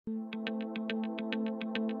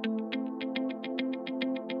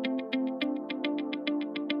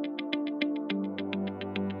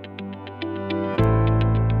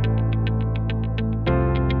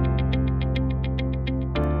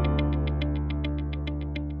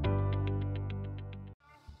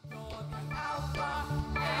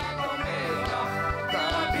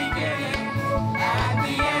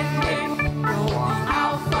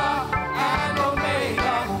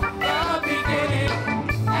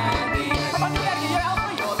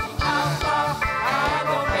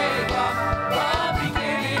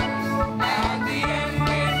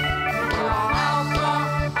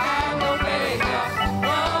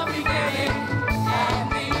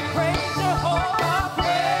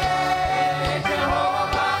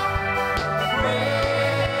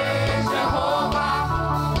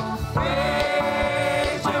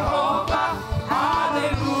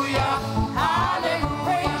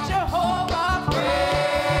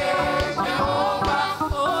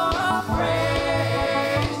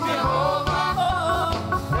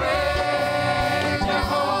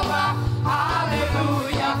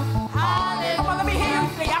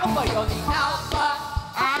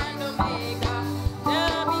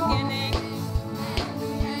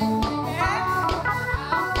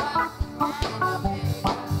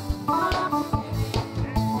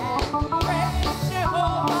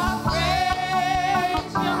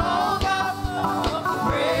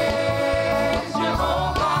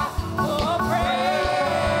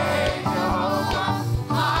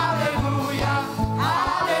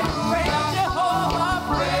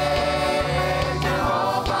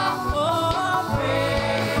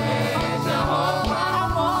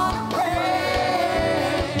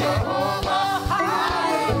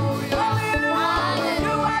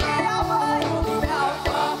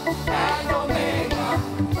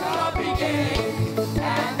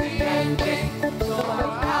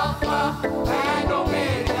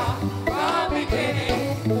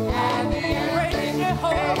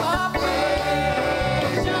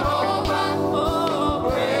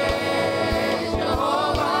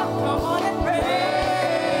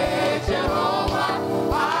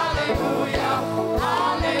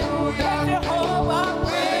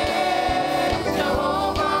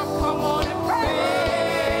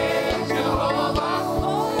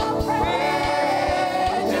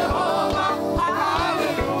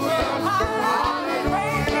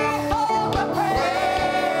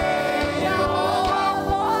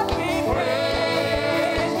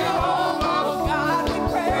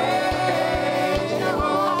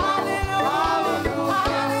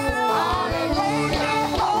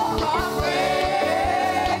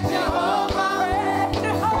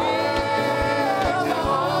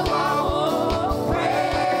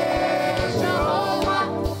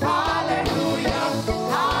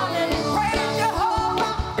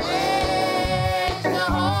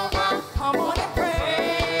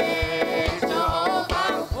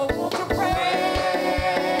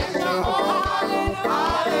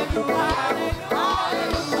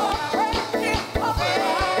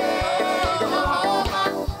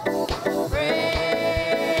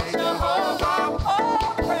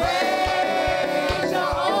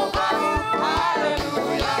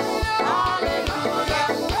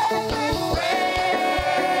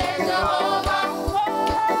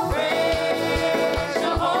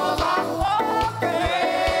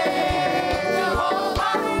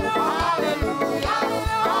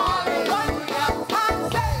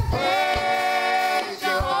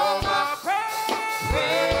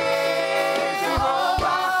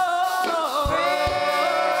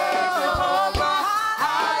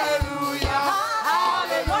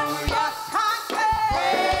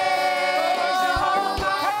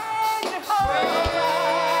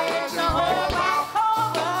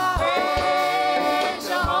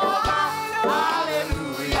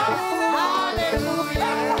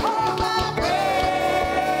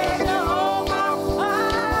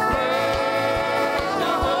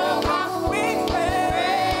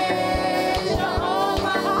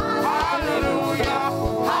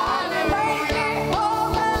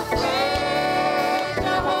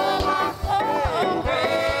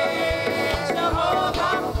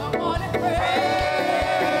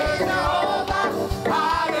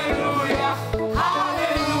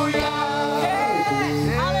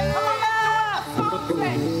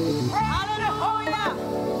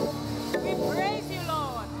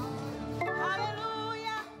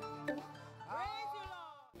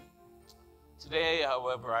Today,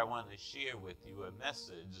 however, I want to share with you a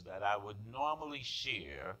message that I would normally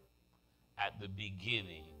share at the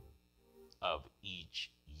beginning of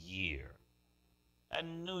each year. A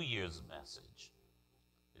New Year's message.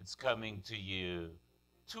 It's coming to you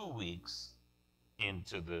 2 weeks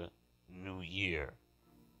into the new year.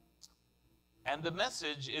 And the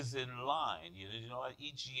message is in line. You know,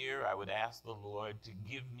 each year I would ask the Lord to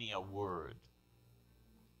give me a word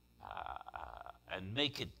and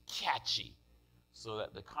make it catchy so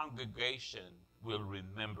that the congregation will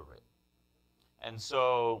remember it. And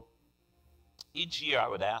so each year I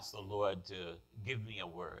would ask the Lord to give me a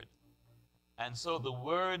word. And so the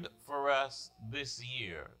word for us this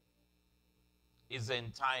year is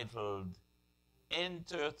entitled,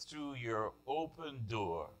 Enter Through Your Open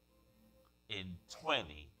Door in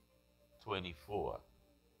 2024.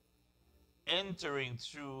 Entering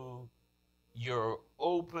through your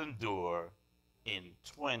open door in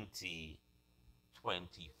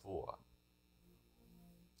 2024.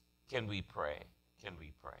 Can we pray? Can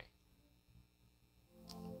we pray?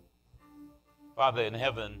 Father in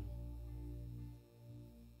heaven,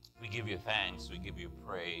 we give you thanks, we give you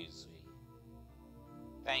praise. We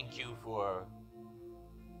thank you for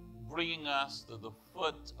bringing us to the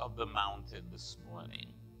foot of the mountain this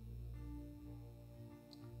morning.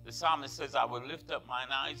 The psalmist says, I will lift up mine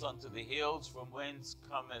eyes unto the hills, from whence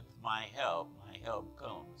cometh my help. My help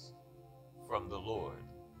comes from the Lord,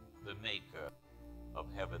 the maker of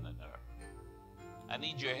heaven and earth. I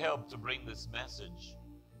need your help to bring this message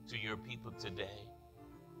to your people today.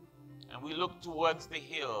 And we look towards the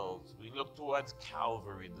hills. We look towards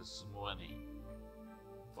Calvary this morning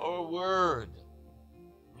for a word,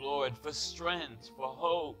 Lord, for strength, for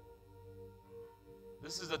hope.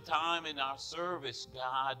 This is a time in our service,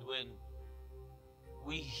 God, when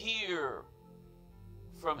we hear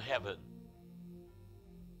from heaven.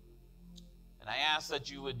 And I ask that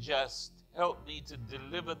you would just help me to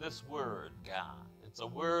deliver this word, God. It's a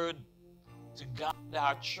word to guide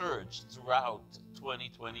our church throughout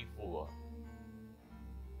 2024.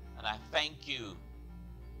 And I thank you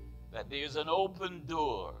that there's an open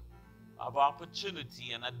door of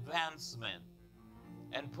opportunity and advancement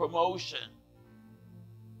and promotion,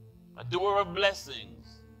 a door of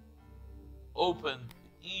blessings open to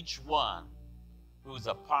each one who's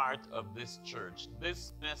a part of this church.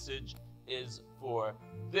 This message is for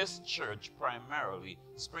this church primarily,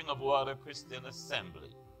 Spring of Water Christian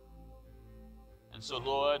Assembly. And so,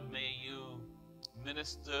 Lord, may you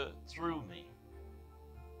minister through me,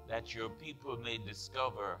 that your people may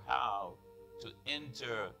discover how to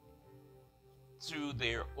enter through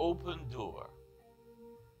their open door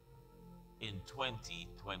in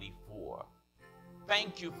 2024.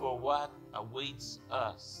 Thank you for what awaits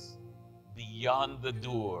us beyond the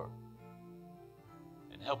door,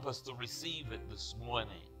 and help us to receive it this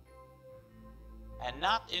morning and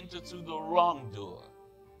not enter through the wrong door,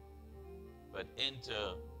 but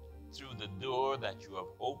enter through the door that you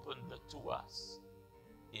have opened to us.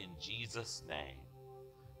 In Jesus' name,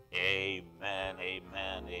 amen,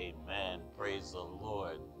 amen, amen. Praise the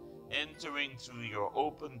Lord. Entering through your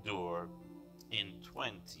open door in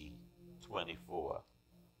 2024.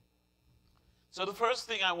 So the first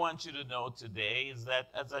thing I want you to know today is that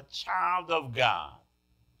as a child of God,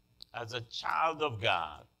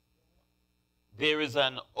 there is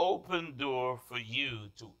an open door for you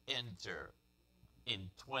to enter in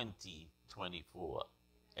 2024.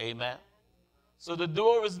 Amen? So the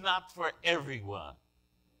door is not for everyone.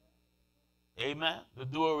 Amen? The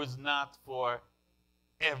door is not for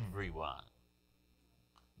everyone.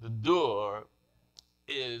 The door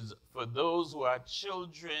is for those who are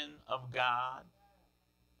children of God,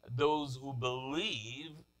 those who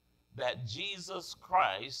believe that Jesus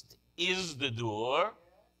Christ is the door,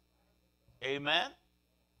 amen,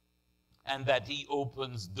 and that he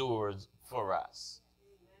opens doors for us.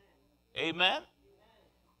 Amen?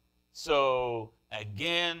 So,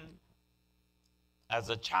 again, as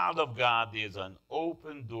a child of God, there's an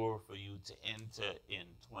open door for you to enter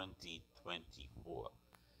in 2024.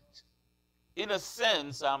 In a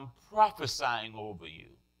sense, I'm prophesying over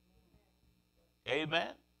you.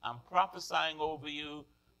 Amen? I'm prophesying over you.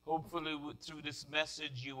 Hopefully, through this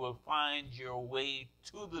message, you will find your way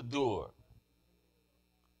to the door.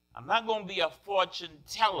 I'm not going to be a fortune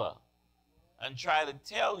teller and try to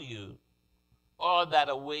tell you all that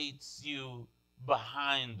awaits you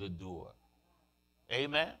behind the door.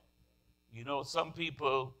 Amen? You know, some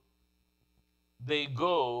people, they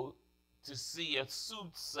go to see a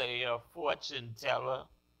soothsayer, fortune teller,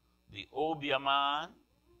 the Obeah,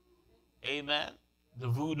 amen, the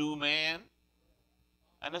voodoo man,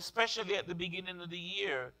 and especially at the beginning of the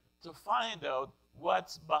year to find out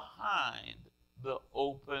what's behind the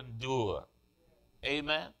open door.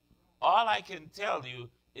 Amen? All I can tell you,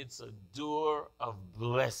 it's a door of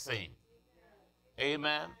blessing.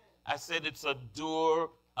 Amen? I said it's a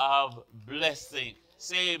door of blessing.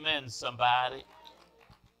 Say amen, somebody.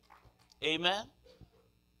 Amen.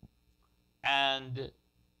 And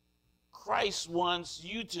Christ wants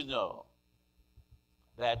you to know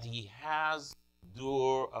that he has a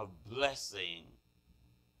door of blessing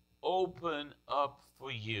open up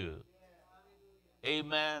for you.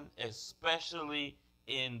 Amen. Especially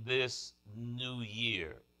in this new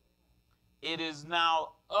year. It is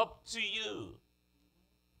now up to you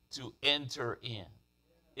to enter in.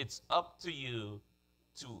 It's up to you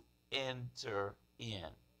to enter in.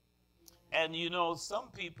 And you know, some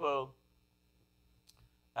people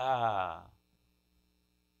have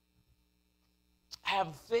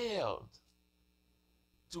failed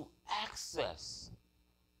to access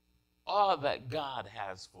all that God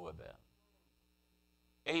has for them.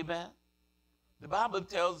 Amen. The Bible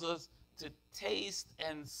tells us to taste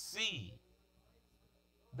and see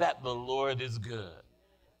that the Lord is good.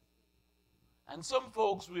 And some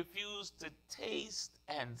folks refuse to taste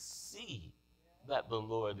and see that the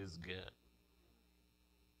Lord is good.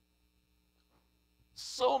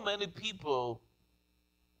 So many people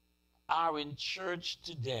are in church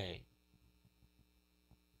today,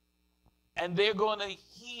 and they're going to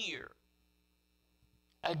hear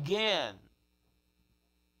again,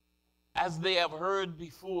 as they have heard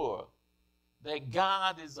before, that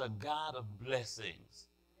God is a God of blessings,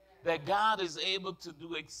 that God is able to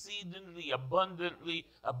do exceedingly abundantly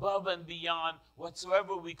above and beyond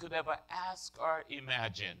whatsoever we could ever ask or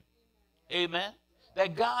imagine. Amen.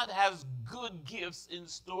 That God has good gifts in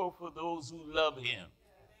store for those who love him.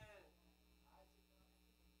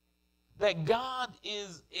 That God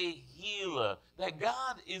is a healer, that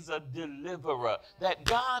God is a deliverer, that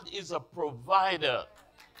God is a provider.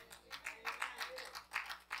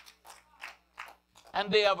 And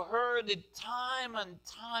they have heard it time and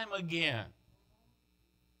time again,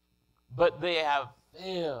 but they have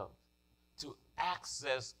failed to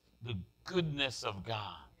access the goodness of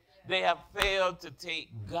God. They have failed to take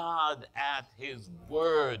God at his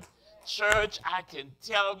word. Church, I can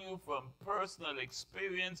tell you from personal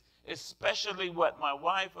experience, especially what my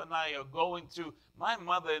wife and I are going through. My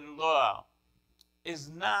mother-in-law is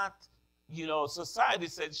not, you know, society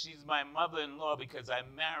said she's my mother-in-law because I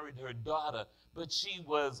married her daughter, but she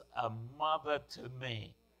was a mother to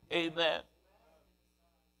me. Amen.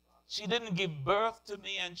 She didn't give birth to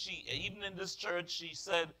me, and she, even in this church, she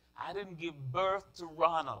said, I didn't give birth to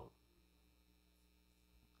Ronald,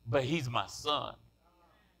 but he's my son.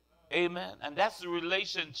 Amen. And that's the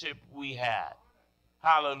relationship we had.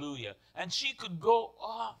 Hallelujah. And she could go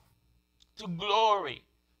off to glory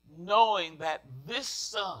knowing that this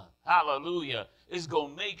son, hallelujah, is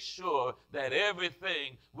going to make sure that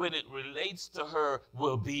everything when it relates to her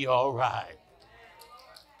will be all right.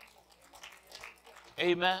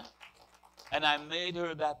 Amen. And I made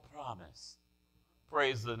her that promise.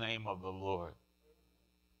 Praise the name of the Lord.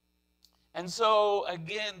 And so,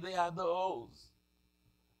 again, there are those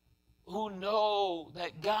who know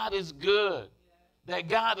that God is good, that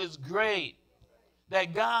God is great,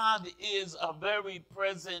 that God is a very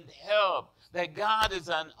present help, that God is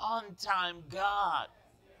an on-time God.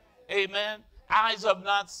 Amen. Eyes have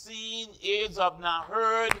not seen, ears have not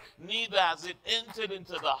heard, neither has it entered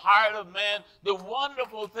into the heart of man the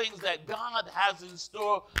wonderful things that God has in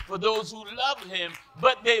store for those who love him,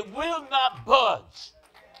 but they will not budge.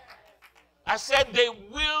 I said they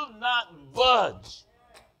will not budge.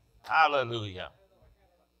 Hallelujah.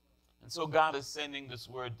 And so God is sending this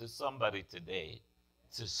word to somebody today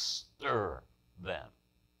to stir them.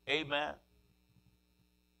 Amen.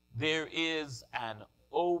 There is an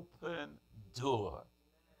open door.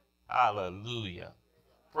 Hallelujah.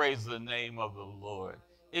 Praise the name of the Lord.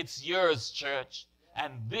 It's yours, church.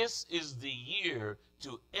 And this is the year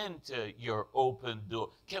to enter your open door.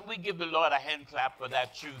 Can we give the Lord a hand clap for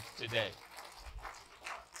that truth today?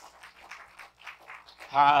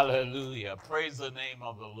 Hallelujah. Praise the name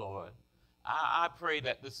of the Lord. I pray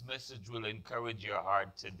that this message will encourage your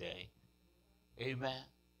heart today. Amen.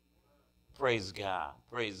 Praise God.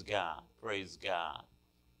 Praise God. Praise God.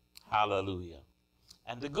 Hallelujah.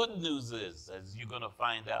 And the good news is, as you're going to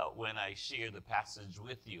find out when I share the passage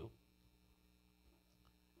with you,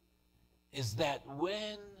 is that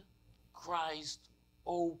when Christ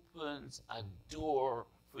opens a door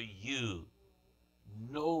for you,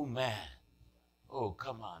 no man, oh,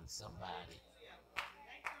 come on, somebody.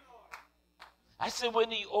 I said, when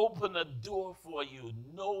he opened a door for you,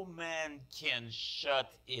 no man can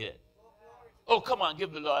shut it. Oh, come on,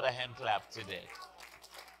 give the Lord a hand clap today.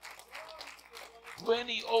 When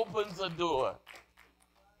he opens a door,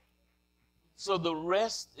 so the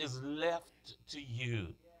rest is left to you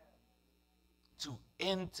to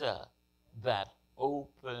enter that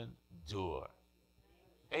open door.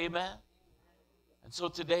 Amen? And so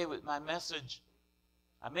today with my message,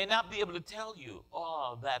 I may not be able to tell you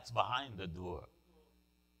all that's behind the door.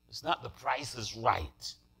 It's not the price is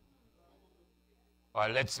right. Or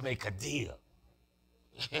let's make a deal.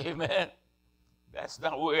 Amen? That's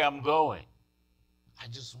not where I'm going. I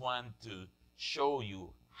just want to show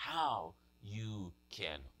you how you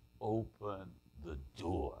can open the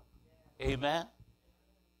door. Amen?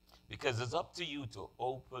 Because it's up to you to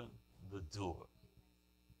open the door.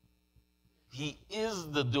 He is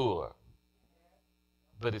the door,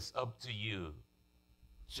 but it's up to you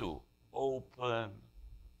to open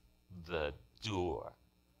the door.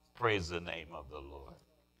 Praise the name of the Lord.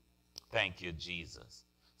 Thank you, Jesus.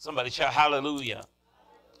 Somebody shout hallelujah.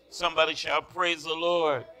 Somebody shout praise the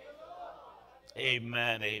Lord.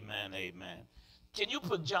 Amen, amen, amen. Can you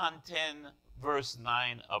put John 10, verse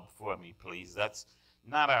 9 up for me, please? That's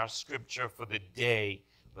not our scripture for the day,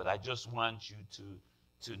 but I just want you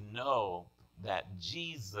to know that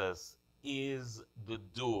Jesus is the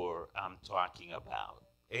door I'm talking about.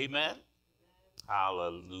 Amen?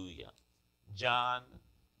 Hallelujah. John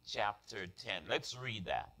chapter 10. Let's read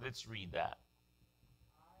that. Let's read that.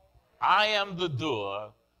 I am the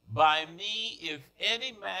door. By me, if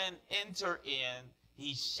any man enter in,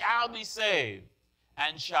 he shall be saved,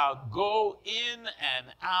 and shall go in and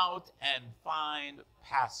out and find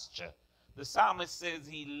pasture. The psalmist says,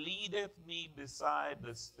 he leadeth me beside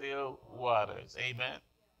the still waters. Amen.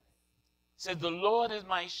 Said, the Lord is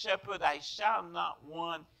my shepherd, I shall not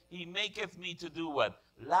want. He maketh me to do what?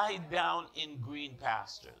 Lie down in green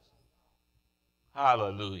pastures.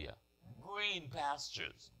 Hallelujah. Green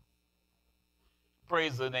pastures.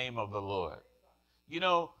 Praise the name of the Lord. You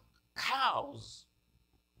know, cows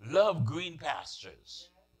love green pastures.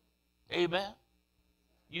 Amen.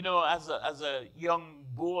 You know, as a young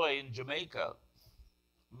boy in Jamaica,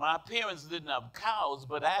 my parents didn't have cows,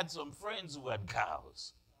 but I had some friends who had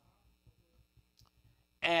cows.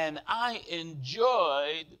 And I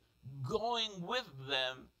enjoyed going with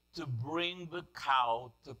them to bring the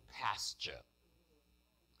cow to pasture.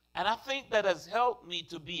 And I think that has helped me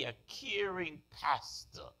to be a caring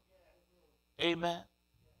pastor. Amen.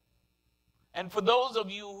 And for those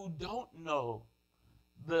of you who don't know,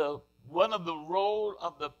 one of the role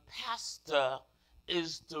of the pastor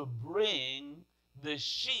is to bring the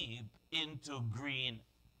sheep into green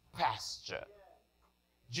pasture.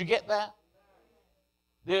 Did you get that?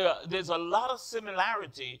 There's a lot of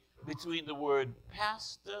similarity between the word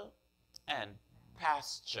pastor and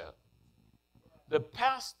pasture. The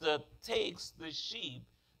pastor takes the sheep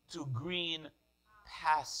to green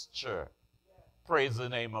pasture. Praise the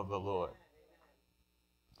name of the Lord.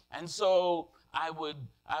 And so I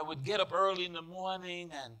would get up early in the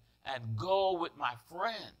morning and go with my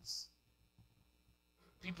friends.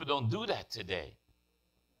 People don't do that today.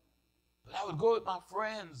 But I would go with my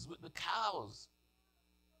friends with the cows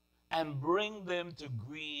and bring them to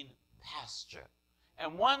green pasture.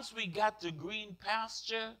 And once we got to green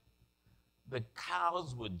pasture, the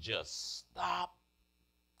cows would just stop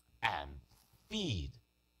and feed.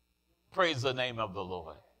 Praise the name of the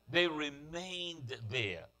Lord. They remained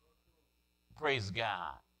there. Praise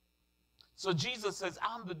God. So Jesus says,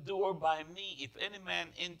 I'm the door. By me, if any man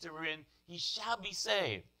enter in, he shall be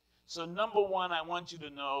saved. So number one, I want you to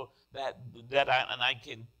know that I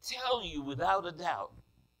can tell you without a doubt.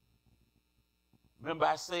 Remember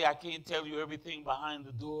I say I can't tell you everything behind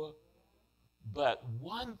the door? But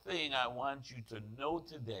one thing I want you to know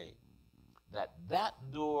today, that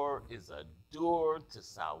door is a door to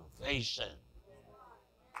salvation.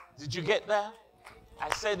 Did you get that?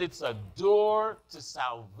 I said it's a door to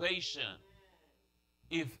salvation.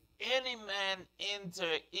 If any man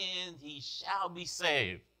enter in, he shall be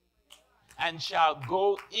saved, and shall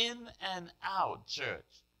go in and out, church,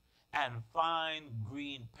 and find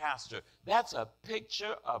green pasture. That's a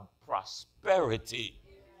picture of prosperity.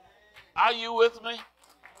 Are you with me?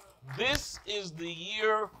 This is the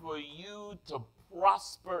year for you to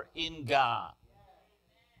prosper in God.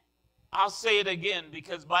 I'll say it again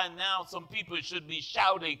because by now some people should be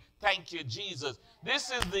shouting, thank you, Jesus.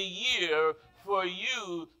 This is the year for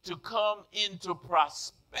you to come into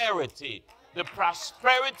prosperity, the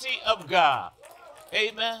prosperity of God.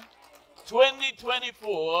 Amen.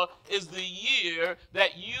 2024 is the year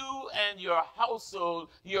that you and your household,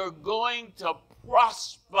 you're going to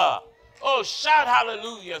prosper. Oh, shout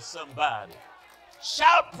hallelujah, somebody.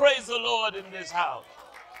 Shout praise the Lord in this house.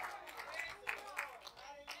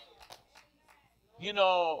 You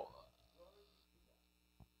know,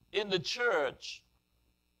 in the church,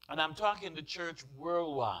 and I'm talking the church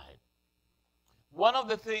worldwide, one of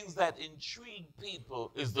the things that intrigue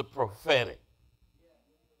people is the prophetic.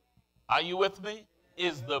 Are you with me?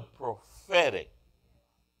 Is the prophetic.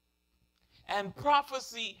 And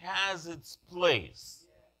prophecy has its place.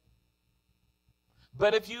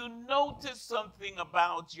 But if you notice something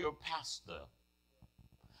about your pastor,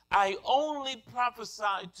 I only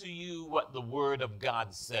prophesy to you what the Word of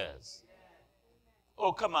God says.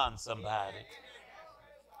 Oh, come on, somebody.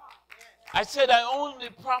 I said I only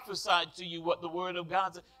prophesied to you what the Word of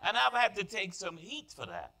God says. And I've had to take some heat for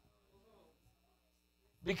that.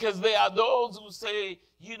 Because there are those who say,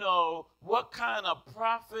 you know, what kind of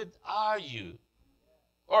prophet are you?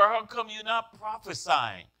 Or how come you're not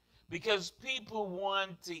prophesying? Because people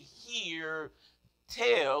want to hear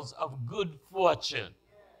tales of good fortune.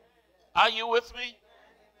 Are you with me?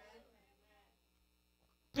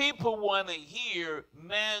 People want to hear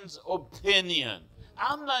man's opinion.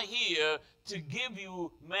 I'm not here to give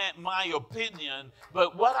you my opinion,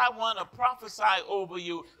 but what I want to prophesy over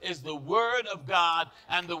you is the Word of God,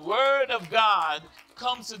 and the Word of God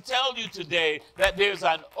comes to tell you today that there's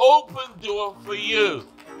an open door for you.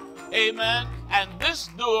 Amen. And this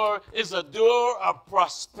door is a door of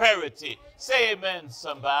prosperity. Say amen,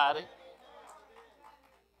 somebody.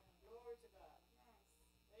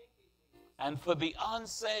 And for the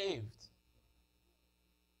unsaved,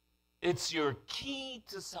 it's your key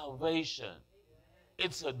to salvation.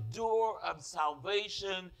 It's a door of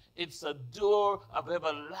salvation. It's a door of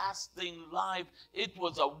everlasting life. It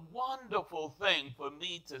was a wonderful thing for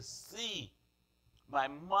me to see my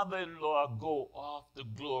mother-in-law go off to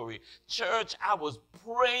glory. Church, I was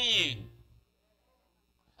praying.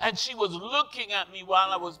 And she was looking at me while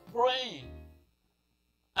I was praying.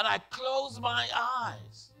 And I closed my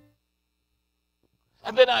eyes.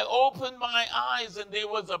 And then I opened my eyes and there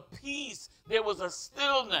was a peace. There was a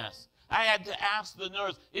stillness. I had to ask the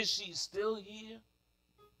nurse, is she still here?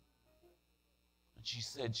 And she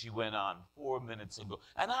said she went on 4 minutes ago.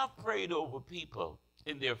 And I've prayed over people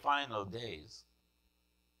in their final days.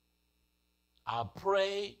 I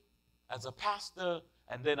pray as a pastor,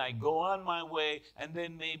 and then I go on my way, and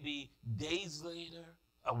then maybe days later,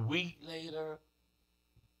 a week later,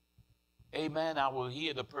 amen, I will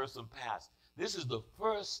hear the person pass. This is the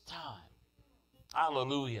first time,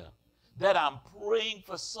 hallelujah, that I'm praying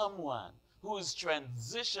for someone who is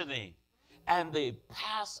transitioning, and they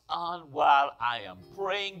pass on while I am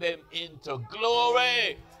praying them into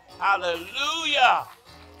glory. Hallelujah.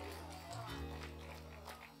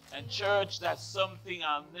 And church, that's something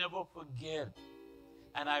I'll never forget.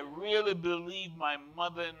 And I really believe my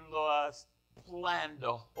mother-in-law planned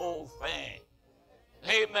the whole thing.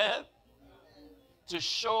 Amen. To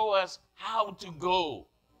show us how to go.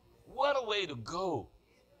 What a way to go.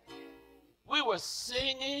 We were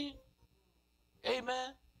singing.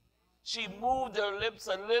 Amen. She moved her lips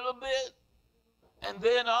a little bit. And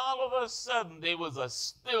then all of a sudden there was a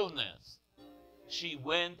stillness. She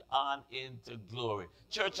went on into glory.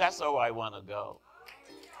 Church, that's how I want to go.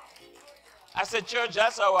 I said, church,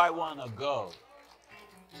 that's how I want to go.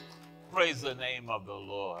 Praise the name of the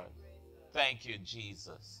Lord. Thank you,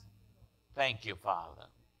 Jesus. Thank you, Father.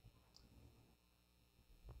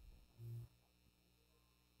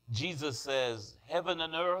 Jesus says, heaven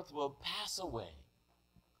and earth will pass away,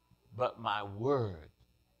 but my word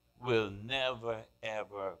will never,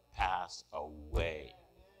 ever pass away.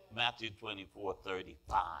 Matthew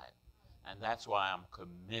 24:35. And that's why I'm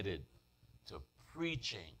committed to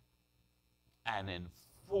preaching and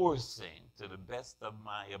enforcing to the best of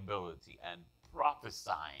my ability and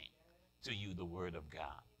prophesying to you the word of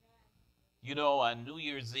God. You know, on New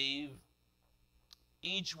Year's Eve,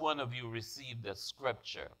 each one of you received a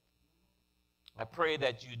scripture. I pray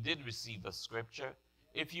that you did receive a scripture.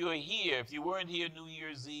 If you are here, if you weren't here New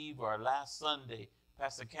Year's Eve or last Sunday,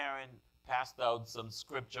 Pastor Karen passed out some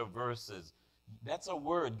scripture verses. That's a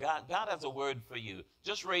word. God has a word for you.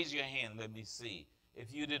 Just raise your hand. Let me see.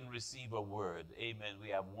 If you didn't receive a word, amen. We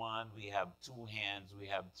have one, we have two hands, we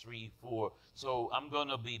have three, four. So I'm going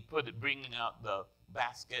to be bringing out the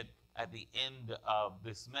basket at the end of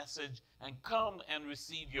this message, and come and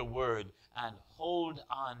receive your word and hold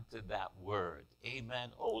on to that word.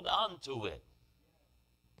 Amen. Hold on to it.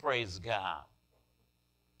 Praise God.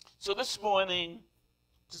 So this morning,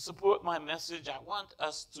 to support my message, I want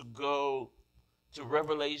us to go to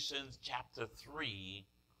Revelation chapter 3,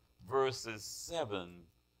 verses 7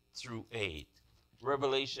 through 8.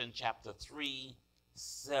 Revelation chapter 3,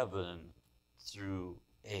 7 through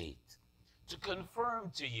 8. To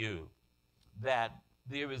confirm to you that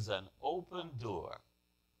there is an open door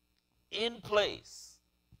in place,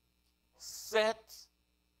 set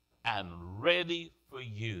and ready for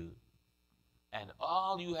you And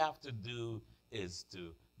all you have to do is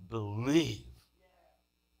to believe.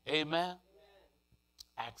 Amen.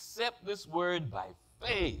 Accept this word by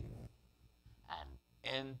faith and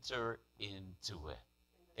enter into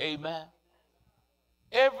it. Amen.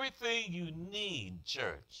 Everything you need,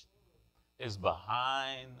 church, is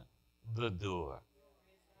behind the door.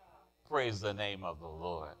 Praise the name of the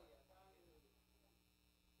Lord.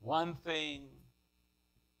 One thing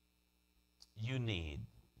you need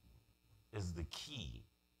is the key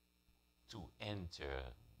to enter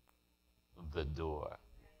the door.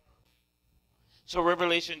 So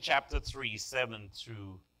Revelation chapter 3, 7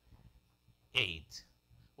 through 8.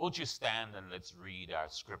 Won't you stand and let's read our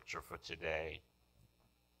scripture for today.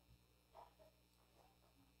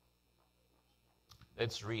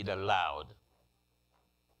 Let's read aloud.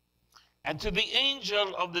 And to the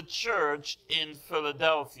angel of the church in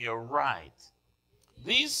Philadelphia write,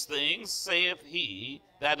 these things saith he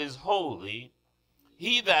that is holy,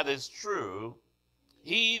 he that is true,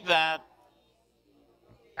 he that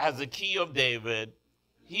has the key of David,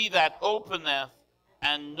 he that openeth,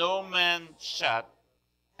 and no man shut,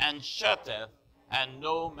 and shutteth, and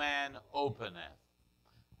no man openeth.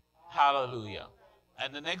 Hallelujah.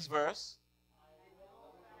 And the next verse.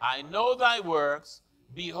 I know thy works.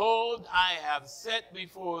 Behold, I have set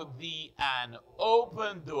before thee an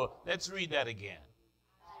open door. Let's read that again.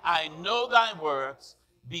 I know thy works.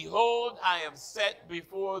 Behold, I have set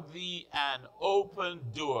before thee an open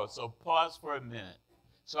door. So pause for a minute.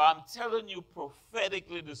 So I'm telling you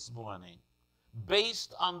prophetically this morning,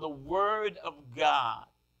 based on the word of God,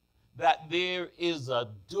 that there is a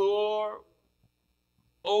door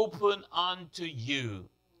open unto you,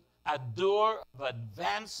 a door of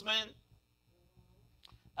advancement,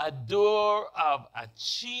 a door of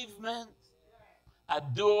achievement, a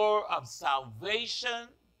door of salvation,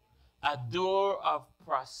 a door of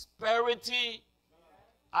prosperity.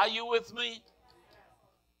 Are you with me?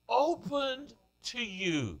 Opened to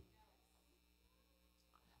you.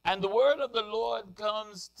 And the word of the Lord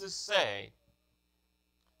comes to say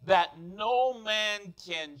that no man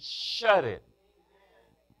can shut it.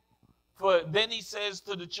 For then he says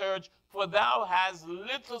to the church, for thou hast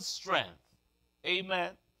little strength.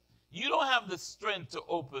 Amen. You don't have the strength to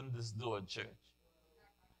open this door, church.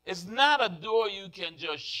 It's not a door you can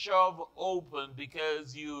just shove open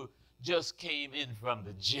because you just came in from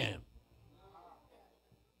the gym.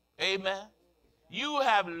 Amen. You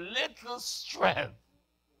have little strength.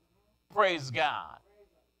 Praise God.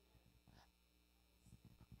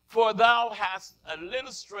 For thou hast a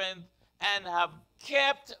little strength and have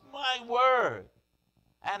kept my word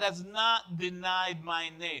and has not denied my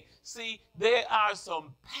name. See, there are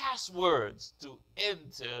some passwords to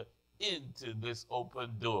enter into this open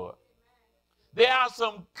door. There are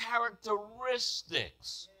some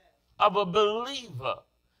characteristics of a believer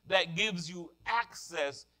that gives you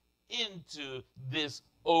access into this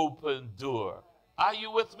open door. Are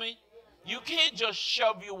you with me? You can't just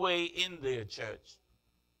shove your way in there, church.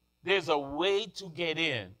 There's a way to get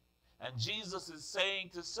in. And Jesus is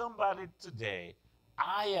saying to somebody today,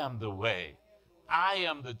 I am the way, I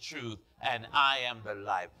am the truth, and I am the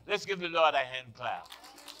life. Let's give the Lord a hand clap.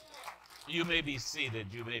 You may be seated.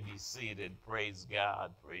 You may be seated. Praise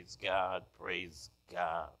God, praise God, praise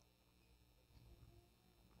God.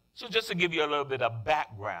 So just to give you a little bit of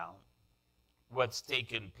background, what's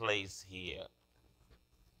taking place here.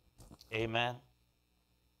 Amen.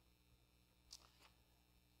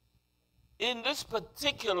 In this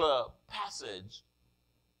particular passage,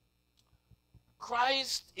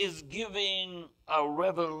 Christ is giving a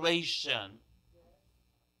revelation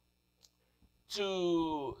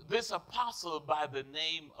to this apostle by the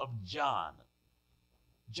name of John.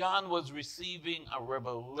 John was receiving a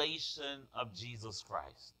revelation of Jesus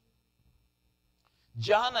Christ.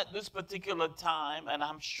 John at this particular time, and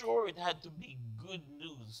I'm sure it had to be good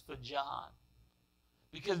news for John,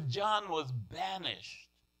 because John was banished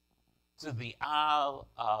to the Isle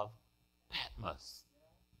of Patmos.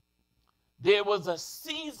 There was a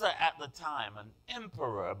Caesar at the time, an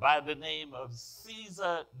emperor by the name of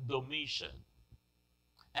Caesar Domitian,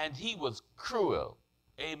 and he was cruel.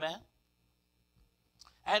 Amen.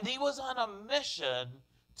 And he was on a mission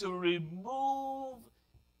to remove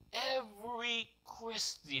every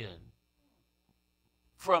Christian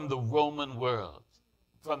from the Roman world,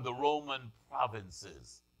 from the Roman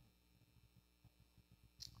provinces.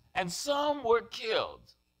 And some were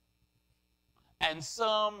killed, and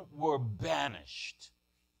some were banished.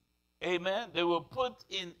 Amen. They were put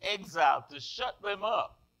in exile to shut them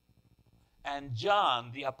up. And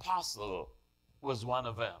John, the apostle, was one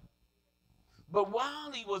of them. But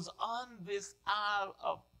while he was on this Isle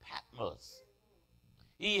of Patmos,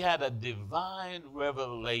 He had a divine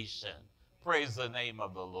revelation. Praise the name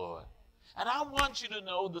of the Lord. And I want you to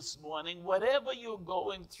know this morning, whatever you're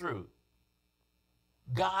going through,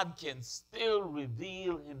 God can still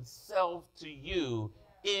reveal himself to you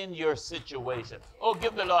in your situation. Oh,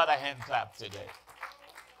 give the Lord a hand clap today.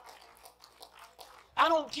 I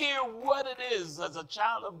don't care what it is as a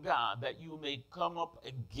child of God that you may come up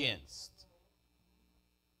against.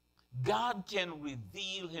 God can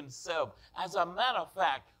reveal himself. As a matter of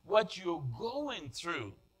fact, what you're going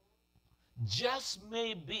through just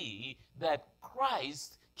may be that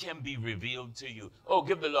Christ can be revealed to you. Oh,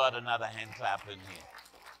 give the Lord another hand clap in here.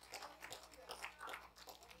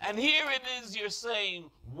 And here it is, you're saying,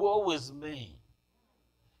 woe is me.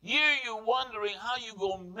 Here you're wondering how you're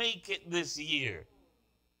going to make it this year.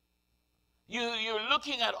 You're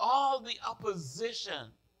looking at all the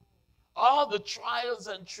opposition, all the trials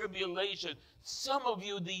and tribulation. Some of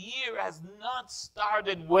you, the year has not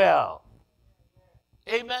started well.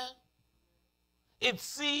 Amen? It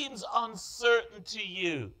seems uncertain to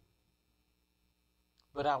you.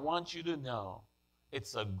 But I want you to know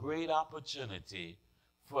it's a great opportunity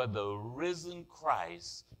for the risen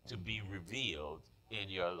Christ to be revealed in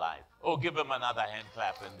your life. Oh, give him another hand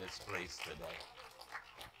clap in this place today.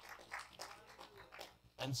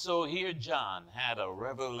 And so here John had a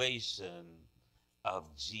revelation of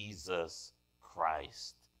Jesus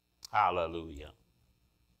Christ. Hallelujah.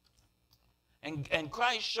 And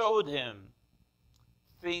Christ showed him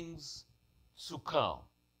things to come.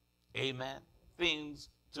 Amen. Things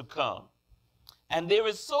to come. And there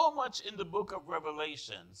is so much in the book of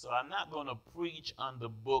Revelation, so I'm not going to preach on the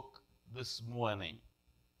book this morning.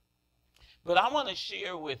 But I want to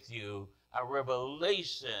share with you a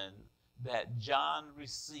revelation that John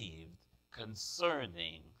received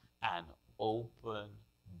concerning an open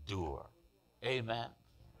door. Amen.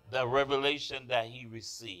 The revelation that he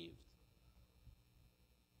received.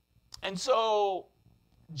 And so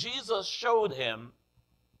Jesus showed him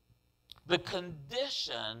the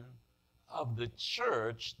condition of the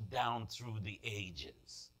church down through the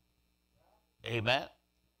ages. Amen.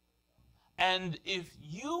 And if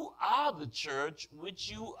you are the church, which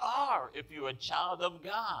you are, if you're a child of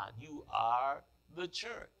God, you are the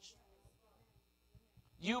church.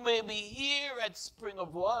 You may be here at Spring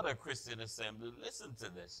of Water Christian Assembly. Listen to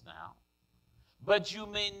this now. But you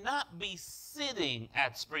may not be sitting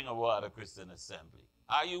at Spring of Water Christian Assembly.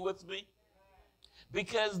 Are you with me?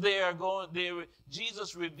 Because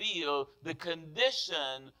Jesus revealed the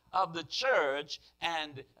condition of the church,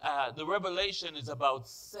 and the revelation is about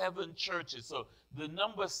 7 churches. So the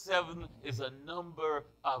number 7 is a number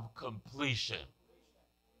of completion.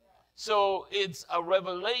 So it's a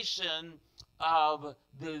revelation of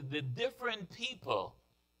the different people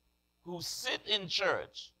who sit in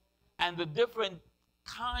church and the different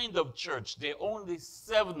kind of church. There are only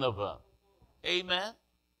 7 of them. Amen.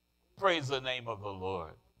 Praise the name of the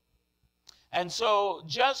Lord. And so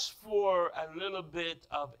just for a little bit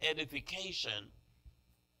of edification,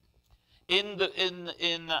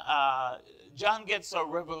 John gets a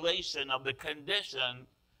revelation of the condition,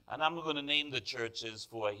 and I'm going to name the churches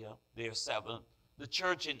for you. There are 7. The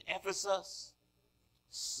church in Ephesus,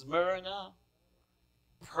 Smyrna,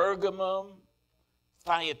 Pergamum,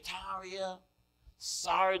 Thyatira,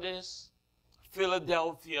 Sardis,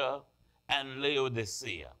 Philadelphia, and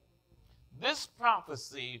Laodicea. This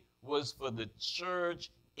prophecy was for the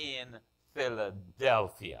church in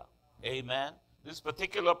Philadelphia. Amen. This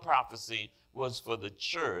particular prophecy was for the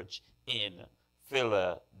church in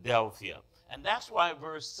Philadelphia. And that's why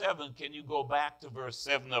verse 7, can you go back to verse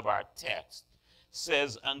 7 of our text,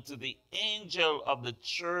 says, unto the angel of the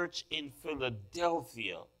church in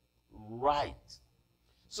Philadelphia, write.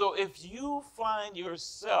 So if you find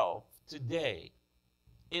yourself today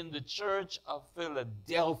in the church of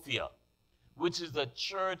Philadelphia, which is a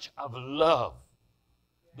church of love.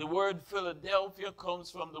 The word Philadelphia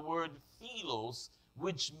comes from the word philos,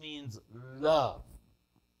 which means love.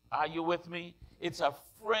 Are you with me? It's a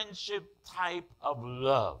friendship type of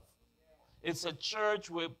love. It's a church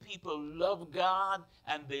where people love God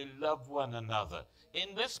and they love one another.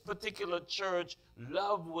 In this particular church,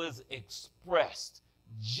 love was expressed,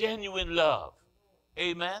 genuine love.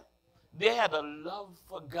 Amen? They had a love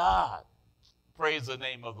for God. Praise the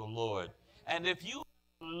name of the Lord. And if you have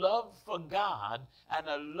love for God and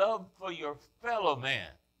a love for your fellow man,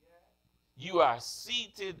 you are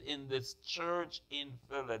seated in this church in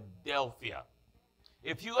Philadelphia.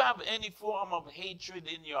 If you have any form of hatred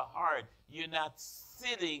in your heart, you're not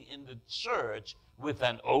sitting in the church with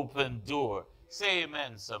an open door. Say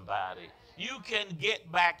amen, somebody. You can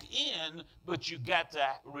get back in, but you got to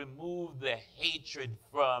remove the hatred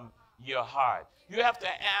from your heart. You have to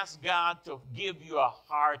ask God to give you a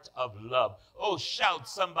heart of love. Oh, shout,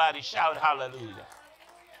 somebody shout hallelujah.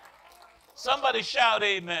 Somebody shout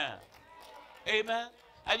amen. Amen.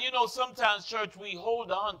 And you know, sometimes, church, we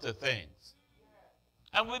hold on to things.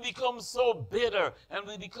 And we become so bitter and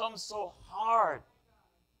we become so hard.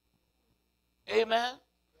 Amen.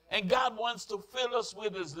 And God wants to fill us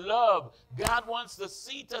with his love. God wants to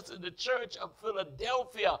seat us in the church of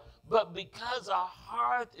Philadelphia. But because our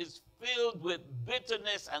heart is filled with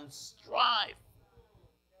bitterness and strife,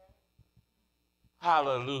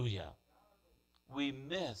 hallelujah, we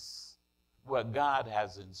miss what God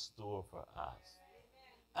has in store for us.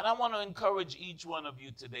 And I want to encourage each one of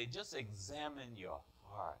you today, just examine your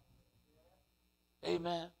heart.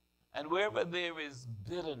 Amen. And wherever there is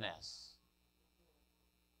bitterness,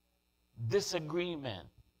 disagreement,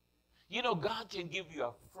 you know, God can give you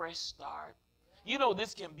a fresh start. You know,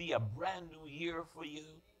 this can be a brand new year for you.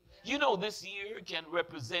 You know, this year can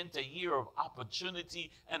represent a year of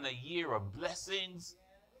opportunity and a year of blessings.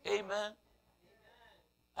 Amen.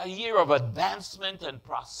 A year of advancement and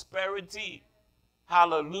prosperity.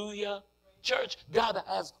 Hallelujah. Church, God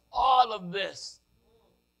has all of this.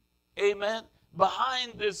 Amen.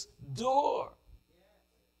 Behind this door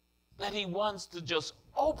that he wants to just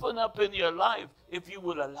open up in your life if you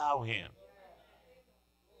will allow him.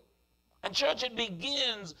 And church, it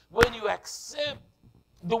begins when you accept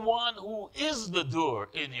the one who is the door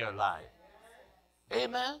in your life.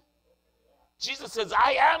 Amen. Jesus says,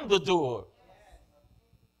 I am the door.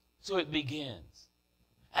 So it begins.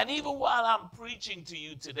 And even while I'm preaching to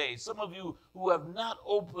you today, some of you who have not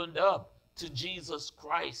opened up to Jesus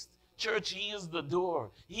Christ, church, he is the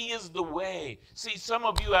door. He is the way. See, some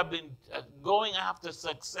of you have been going after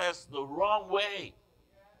success the wrong way.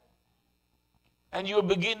 And you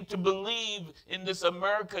begin to believe in this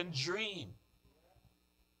American dream.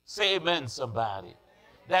 Say amen, somebody.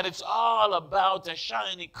 That it's all about a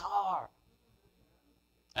shiny car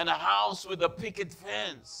and a house with a picket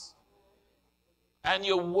fence. And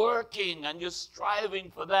you're working and you're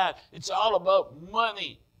striving for that. It's all about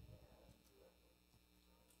money.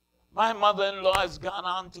 My mother-in-law has gone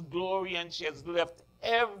on to glory and she has left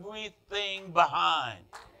everything behind.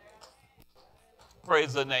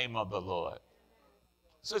 Praise the name of the Lord.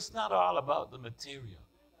 So it's not all about the material.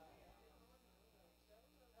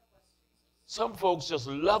 Some folks just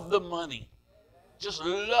love the money. Just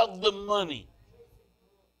love the money.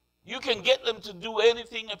 You can get them to do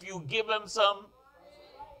anything if you give them some.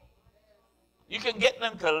 You can get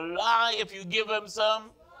them to lie if you give them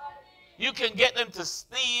some. You can get them to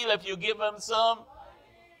steal if you give them some.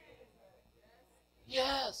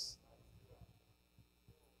 Yes.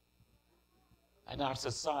 And our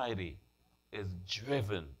society is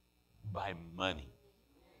driven by money.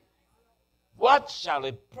 What shall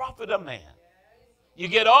it profit a man? You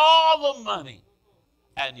get all the money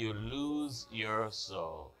and you lose your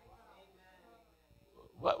soul.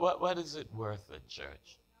 What is it worth at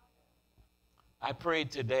church? I pray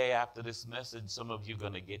today after this message, some of you are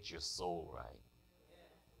going to get your soul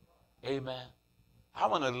right. Amen. I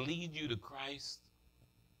want to lead you to Christ.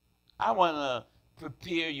 I want to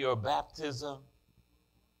prepare your baptism.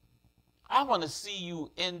 I want to see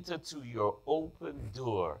you enter to your open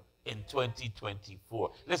door in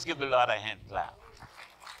 2024. Let's give the Lord a hand clap.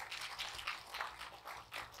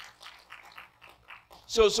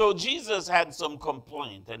 So Jesus had some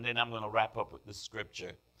complaint, and then I'm going to wrap up with the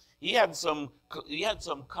scripture. He had some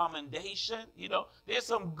commendation. You know, there's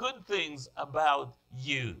some good things about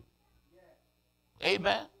you.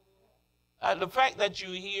 Amen. The fact that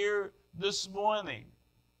you're here this morning,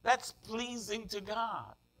 that's pleasing to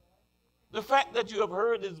God. The fact that you have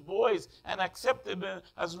heard his voice and accepted him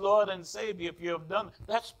as Lord and Savior, if you have done,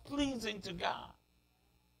 that's pleasing to God.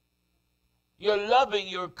 You're loving,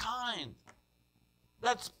 you're kind.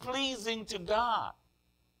 That's pleasing to God.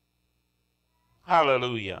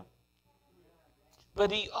 Hallelujah. But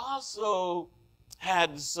he also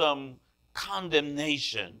had some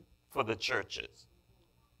condemnation for the churches.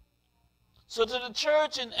 So to the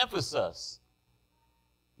church in Ephesus,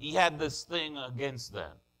 he had this thing against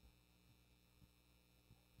them.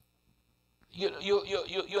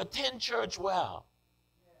 You attend church well.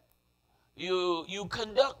 You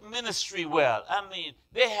conduct ministry well. I mean,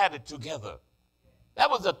 they had it together. That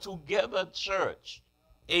was a together church.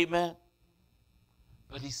 Amen.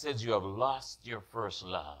 But he says you have lost your first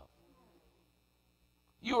love.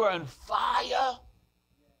 You were on fire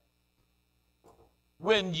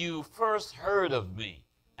when you first heard of me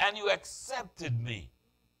and you accepted me.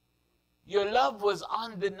 Your love was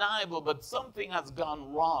undeniable, but something has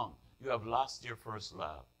gone wrong. You have lost your first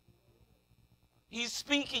love. He's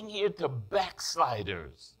speaking here to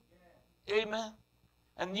backsliders. Amen.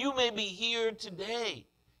 And you may be here today.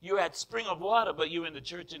 You're at Spring of Water, but you're in the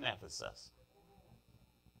church in Ephesus.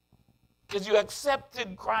 Because you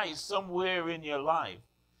accepted Christ somewhere in your life.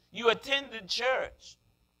 You attended church.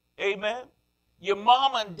 Amen. Your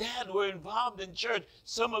mom and dad were involved in church.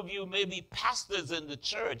 Some of you may be pastors in the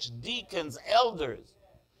church, deacons, elders.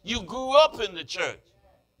 You grew up in the church,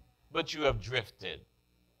 but you have drifted.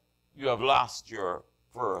 You have lost your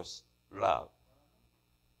first love.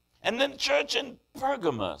 And then church in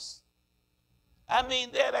Pergamos. I mean,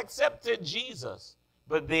 they had accepted Jesus,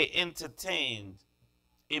 but they entertained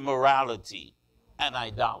immorality and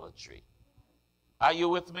idolatry. Are you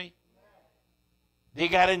with me? They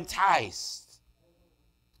got enticed.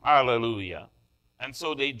 Hallelujah. And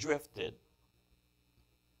so they drifted.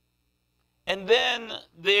 And then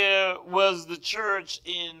there was the church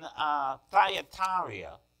in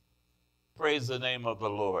Thyatira. Praise the name of the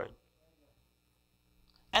Lord.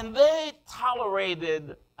 And they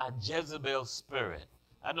tolerated a Jezebel spirit.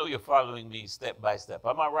 I know you're following me step by step.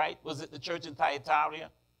 Am I right? Was it the church in Thyatira?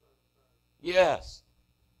 Yes.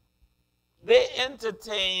 They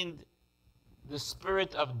entertained the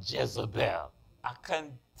spirit of Jezebel, a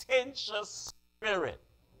contentious spirit.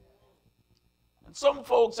 And some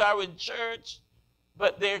folks are in church,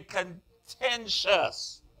 but they're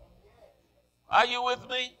contentious. Are you with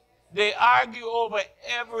me? They argue over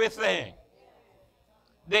everything.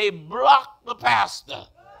 They block the pastor.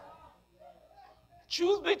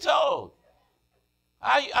 Truth be told.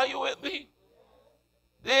 Are you with me?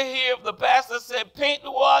 They hear if the pastor said, paint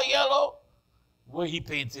the wall yellow. Well, he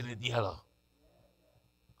painted it yellow.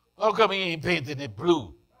 How come he ain't painting it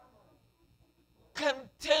blue?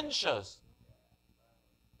 Contentious.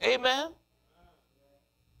 Amen?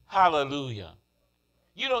 Hallelujah.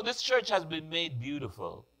 You know, this church has been made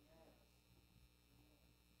beautiful.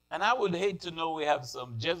 And I would hate to know we have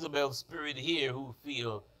some Jezebel spirit here who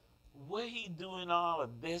feel, what are he doing all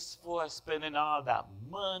of this for, spending all that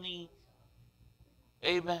money?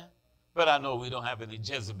 Amen? But I know we don't have any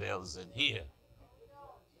Jezebels in here.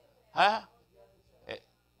 Huh?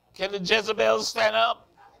 Can the Jezebels stand up?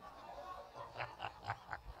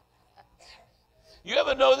 You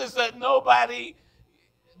ever notice that nobody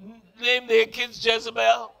named their kids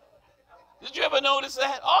Jezebel? Did you ever notice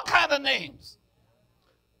that? All kind of names.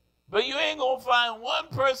 But you ain't going to find one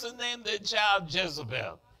person named their child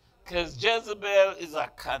Jezebel. Because Jezebel is a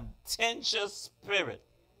contentious spirit.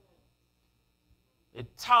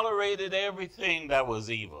 It tolerated everything that was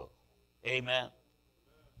evil. Amen.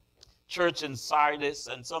 Church in Sardis,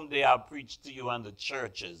 and someday I'll preach to you on the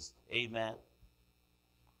churches. Amen.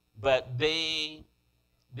 But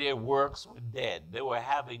their works were dead. They were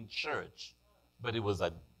having church, but it was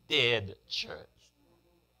a dead church.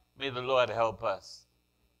 May the Lord help us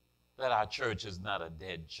that our church is not a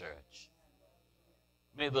dead church.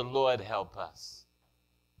 May the Lord help us.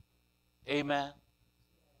 Amen.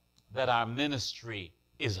 That our ministry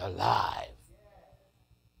is alive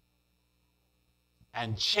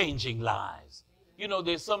and changing lives. You know,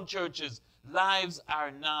 there's some churches, lives are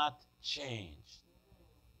not changed.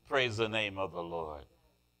 Praise the name of the Lord.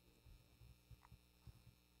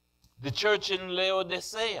 The church in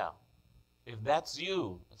Laodicea, if that's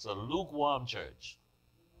you, it's a lukewarm church.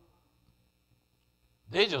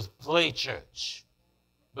 They just play church,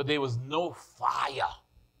 but there was no fire.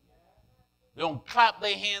 They don't clap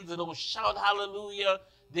their hands, they don't shout hallelujah,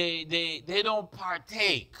 they don't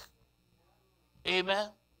partake. Amen?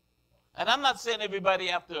 And I'm not saying everybody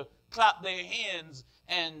have to clap their hands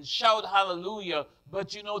and shout hallelujah,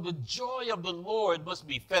 but you know, the joy of the Lord must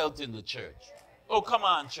be felt in the church. Oh, come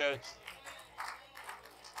on, church.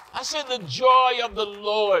 I said the joy of the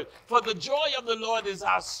Lord, for the joy of the Lord is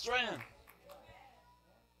our strength.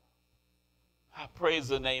 I praise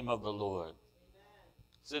the name of the Lord.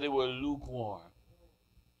 So they were lukewarm.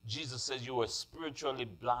 Jesus says you are spiritually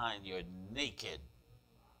blind, you're naked.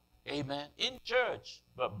 Amen. In church,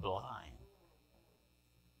 but blind.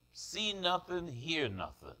 See nothing, hear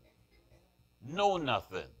nothing. Know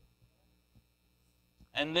nothing.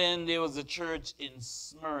 And then there was a church in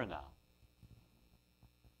Smyrna.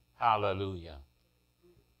 Hallelujah.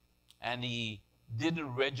 And he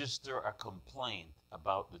didn't register a complaint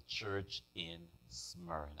about the church in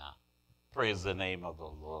Smyrna. Praise the name of the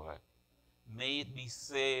Lord. May it be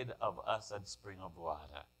said of us at Spring of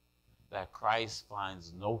Water that Christ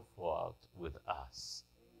finds no fault with us,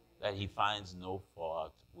 that he finds no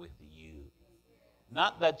fault with you.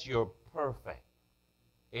 Not that you're perfect.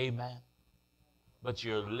 Amen. but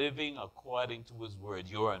you're living according to his word.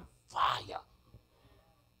 You're on fire.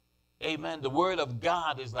 Amen. The word of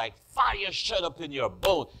God is like fire shut up in your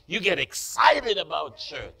bone. You get excited about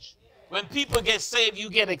church. When people get saved, you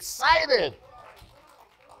get excited.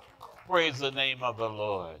 Praise the name of the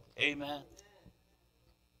Lord. Amen.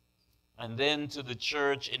 And then to the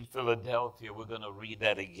church in Philadelphia, we're going to read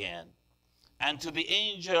that again. And to the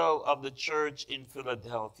angel of the church in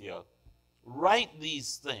Philadelphia, write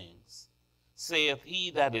these things, saith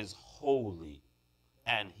he that is holy,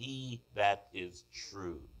 and he that is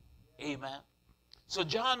true. Amen. So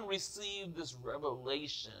John received this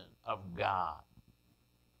revelation of God.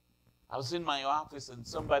 I was in my office and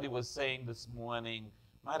somebody was saying this morning,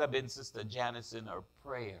 might have been Sister Janice in her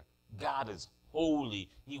prayer, God is holy.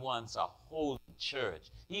 He wants a holy church.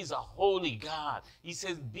 He's a holy God. He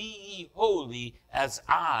says, be ye holy as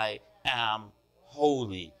I am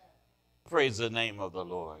holy. Praise the name of the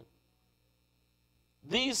Lord.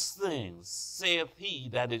 These things saith he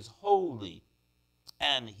that is holy,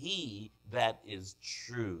 and he that is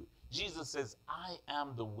true. Jesus says, I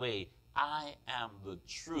am the way, I am the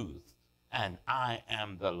truth, and I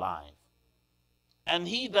am the life. And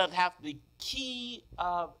he that hath the key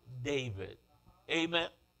of David. Amen.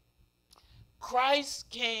 Christ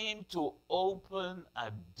came to open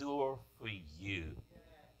a door for you.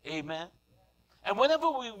 Amen. And whenever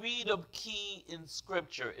we read of key in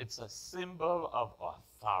Scripture, it's a symbol of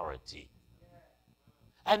authority.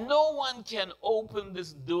 And no one can open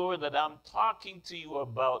this door that I'm talking to you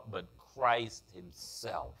about but Christ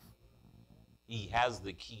himself. He has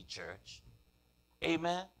the key, church.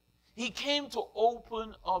 Amen. He came to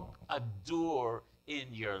open up a door in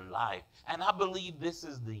your life. And I believe this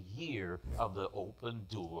is the year of the open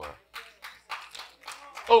door.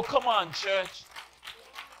 Oh, come on, church.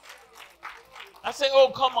 I say,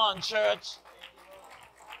 oh, come on, church.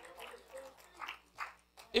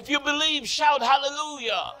 If you believe, shout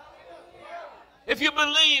hallelujah. If you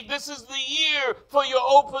believe this is the year for your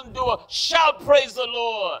open door, shout praise the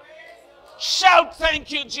Lord. Shout thank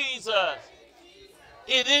you, Jesus.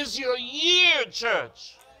 It is your year,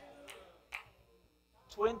 church.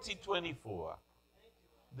 2024,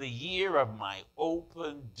 the year of my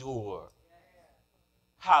open door.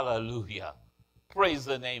 Hallelujah. Praise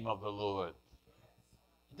the name of the Lord.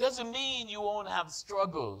 It doesn't mean you won't have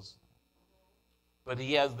struggles, but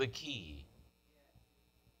he has the key.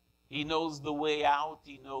 He knows the way out.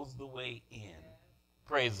 He knows the way in.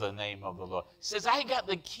 Praise the name of the Lord. He says, I got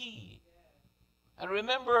the key. And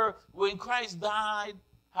remember when Christ died,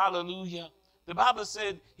 hallelujah, the Bible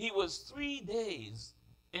said he was 3 days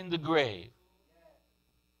in the grave.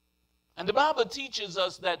 And the Bible teaches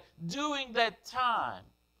us that during that time,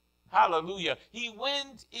 hallelujah, he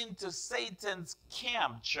went into Satan's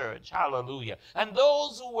camp, church, hallelujah. And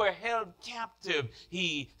those who were held captive,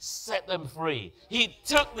 he set them free. He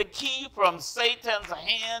took the key from Satan's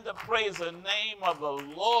hand. Praise the name of the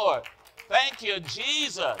Lord. Thank you,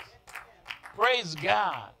 Jesus. Praise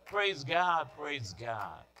God, praise God, praise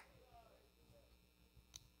God.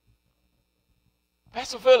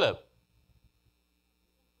 Pastor Philip,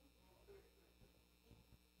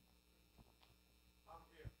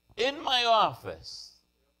 in my office,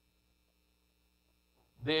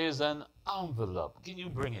 there's an envelope. Can you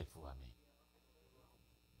bring it for me?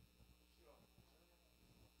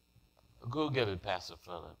 Go get it, Pastor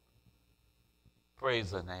Philip.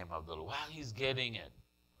 Praise the name of the Lord. While he's getting it,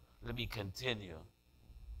 let me continue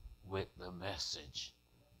with the message.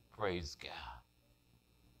 Praise God.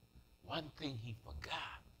 One thing he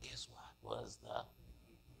forgot, guess what, was the...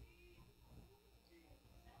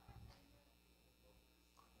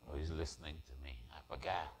 Oh, he's listening to me. I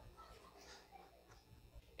forgot.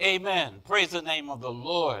 Amen. Praise the name of the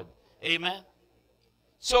Lord. Amen.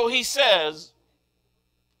 So he says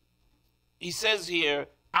here,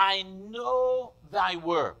 I know thy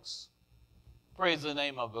works. Praise the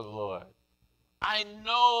name of the Lord. I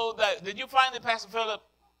know that. Did you find it, Pastor Philip?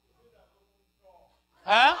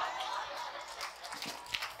 Huh?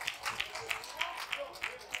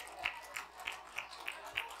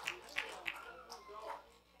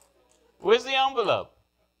 Where's the envelope?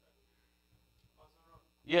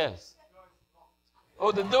 Yes.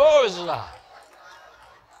 Oh, the door is locked.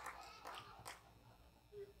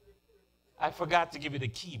 I forgot to give you the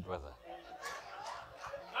key, brother.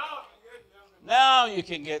 Now you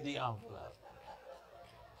can get the envelope.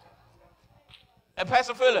 And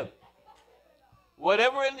Pastor Philip,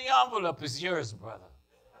 whatever in the envelope is yours, brother.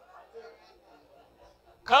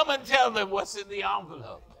 Come and tell them what's in the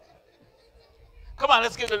envelope. Come on,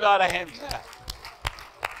 let's give the Lord a hand clap.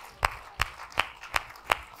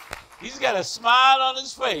 He's got a smile on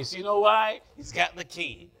his face. You know why? He's got the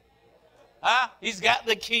key. Huh? He's got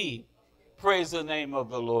the key. Praise the name of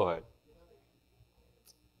the Lord.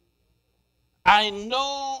 I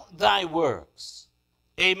know thy works.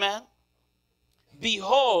 Amen.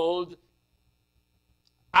 Behold,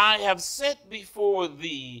 I have set before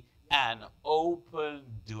thee an open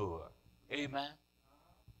door. Amen.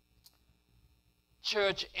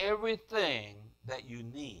 Church, everything that you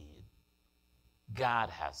need, God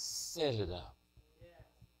has set it up.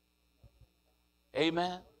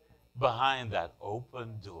 Amen. Behind that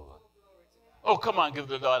open door. Oh, come on, give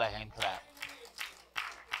the Lord a hand clap.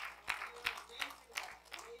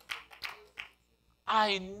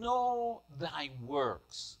 I know thy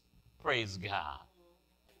works. Praise God.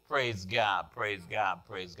 Praise God, praise God,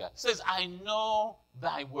 praise God. It says, I know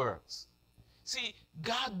thy works. See,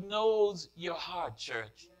 God knows your heart,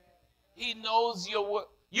 church. He knows your work.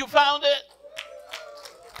 You found it?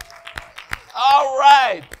 All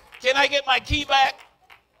right. Can I get my key back?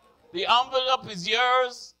 The envelope is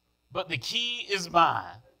yours, but the key is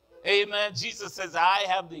mine. Amen. Jesus says, I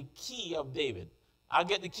have the key of David. I'll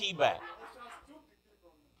get the key back.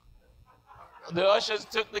 The ushers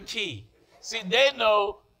took the key. See, they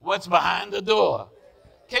know what's behind the door.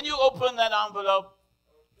 Can you open that envelope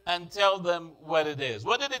and tell them what it is?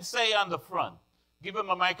 What did it say on the front? Give him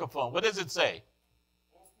a microphone. What does it say?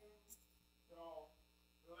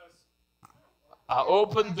 An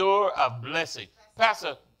open door of blessing.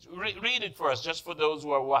 Pastor, read it for us, just for those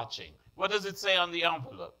who are watching. What does it say on the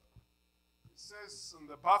envelope? It says on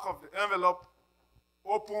the back of the envelope,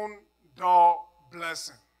 open door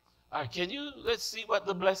blessing. All right, let's see what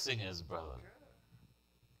the blessing is, brother.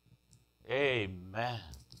 Okay. Amen.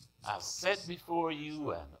 I've set before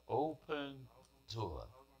you an open door.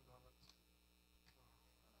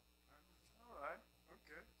 All right,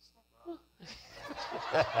 okay.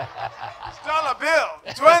 It's dollar bill,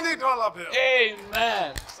 $20 bill.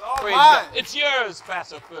 Amen. It's all Praise mine. God. It's yours,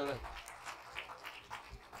 Pastor Philip.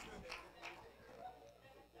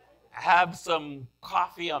 Have some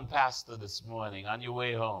coffee on Pastor this morning on your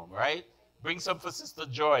way home, right? Bring some for Sister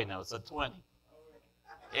Joy now. It's a 20.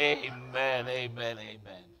 Amen, amen,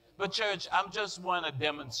 amen. But church, I just want to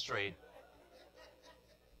demonstrate.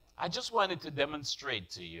 I just wanted to demonstrate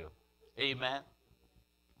to you, amen,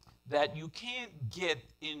 that you can't get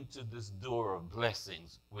into this door of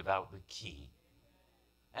blessings without the key.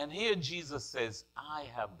 And here Jesus says, I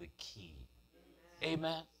have the key.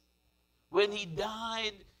 Amen. When he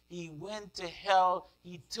died, he went to hell.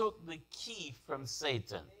 He took the key from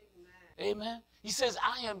Satan. Amen. He says,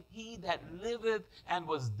 I am he that liveth and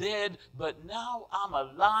was dead, but now I'm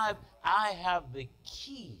alive. I have the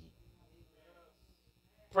key.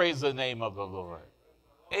 Praise the name of the Lord.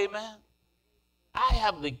 Amen. I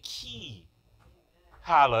have the key.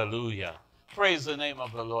 Hallelujah. Praise the name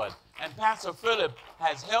of the Lord. And Pastor Philip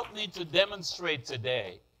has helped me to demonstrate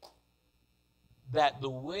today that the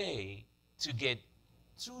way to get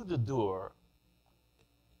to the door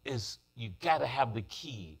is you got to have the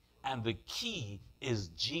key. And the key is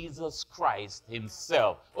Jesus Christ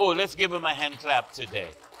himself. Oh, let's give him a hand clap today.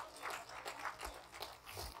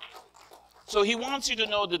 So he wants you to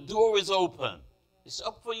know the door is open. It's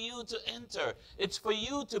up for you to enter. It's for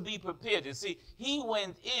you to be prepared. You see, he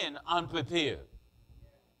went in unprepared.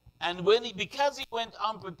 And because he went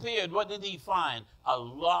unprepared, what did he find? A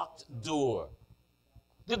locked door.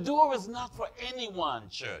 The door is not for anyone,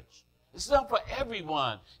 church. It's not for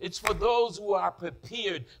everyone. It's for those who are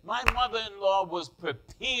prepared. My mother-in-law was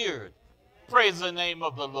prepared. Praise the name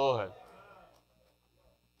of the Lord.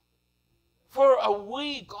 For a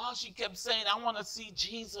week, all she kept saying, I want to see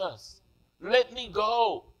Jesus. Let me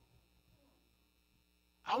go.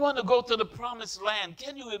 I want to go to the promised land.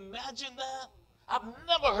 Can you imagine that? I've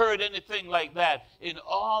never heard anything like that in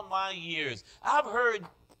all my years. I've heard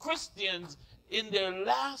Christians in their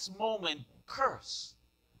last moment curse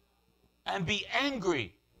and be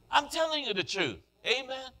angry. I'm telling you the truth.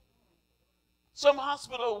 Amen. Some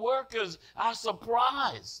hospital workers are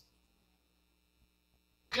surprised.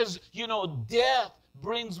 Because, death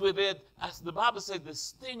brings with it, as the Bible says, the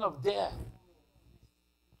sting of death.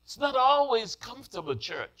 It's not always comfortable,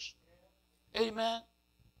 church. Amen.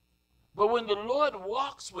 But when the Lord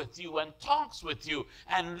walks with you and talks with you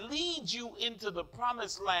and leads you into the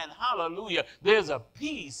promised land, hallelujah, there's a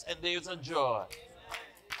peace and there's a joy.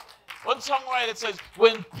 One songwriter says,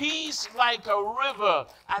 when peace like a river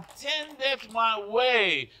attendeth my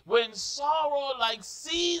way, when sorrow like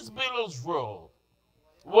seas billows roll,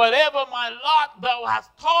 whatever my lot thou hast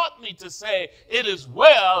taught me to say, it is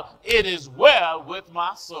well with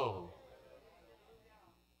my soul.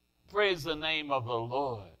 Praise the name of the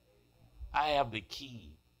Lord. I have the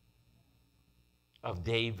key of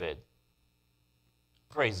David.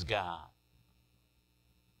 Praise God.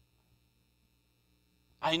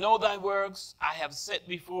 I know thy works. I have set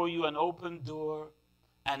before you an open door,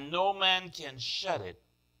 and no man can shut it.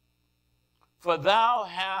 For thou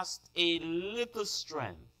hast a little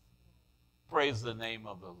strength. Praise the name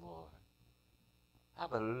of the Lord.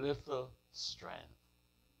 Have a little strength.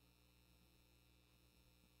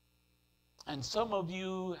 And some of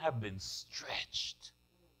you have been stretched.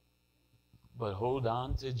 But hold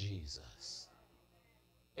on to Jesus.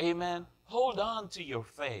 Amen. Hold on to your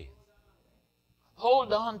faith.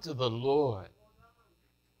 Hold on to the Lord.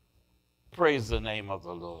 Praise the name of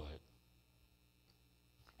the Lord.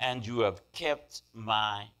 And you have kept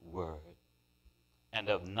my word and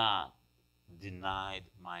have not denied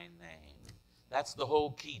my name. That's the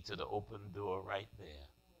whole key to the open door right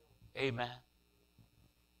there. Amen.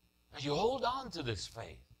 You hold on to this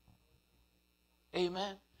faith.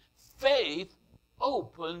 Amen. Faith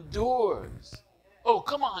open doors. Oh,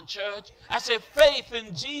 come on, church. I said faith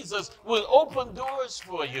in Jesus will open doors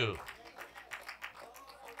for you.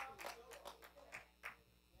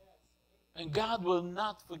 And God will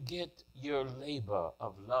not forget your labor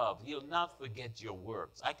of love. He'll not forget your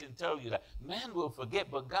works. I can tell you that. Man will forget,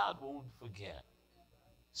 but God won't forget.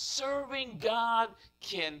 Serving God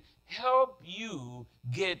can help you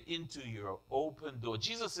get into your open door.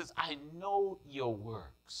 Jesus says, I know your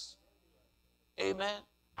works. Amen.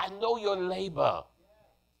 I know your labor.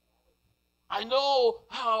 I know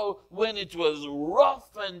how when it was rough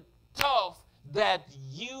and tough that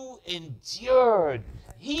you endured.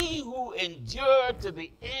 He who endured to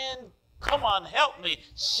the end, come on, help me,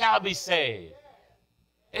 shall be saved.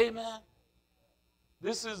 Amen.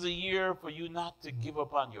 This is a year for you not to give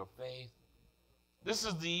up on your faith. This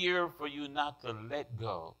is the year for you not to let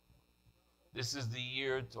go. This is the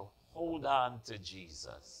year to hold on to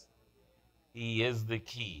Jesus. He is the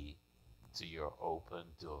key to your open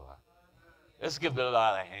door. Let's give the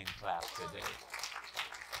Lord a hand clap today.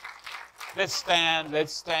 Let's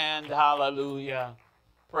stand, hallelujah.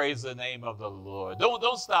 Praise the name of the Lord.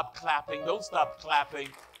 Don't stop clapping, don't stop clapping.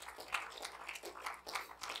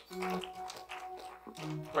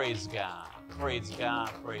 Praise God, praise God,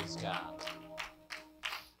 praise God.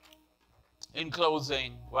 In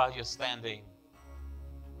closing, while you're standing,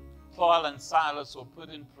 Paul and Silas were put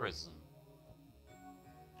in prison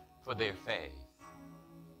for their faith.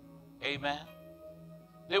 Amen.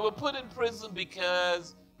 They were put in prison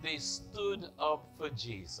because they stood up for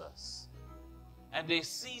Jesus. And they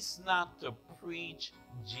ceased not to preach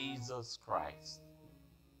Jesus Christ.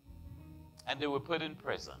 And they were put in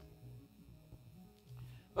prison.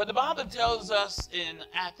 But the Bible tells us in,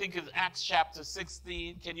 I think it's Acts chapter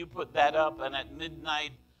 16, can you put that up? And at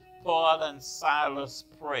midnight, Paul and Silas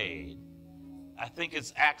prayed. I think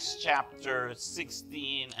it's Acts chapter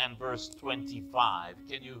 16 and verse 25.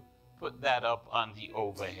 Can you put that up on the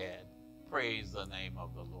overhead? Praise the name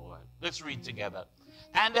of the Lord. Let's read together.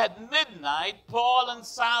 And at midnight, Paul and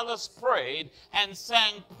Silas prayed and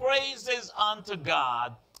sang praises unto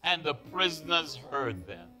God, and the prisoners heard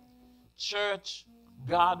them. Church,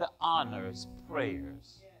 God honors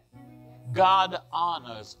prayers. God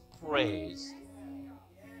honors praise.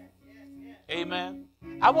 Amen.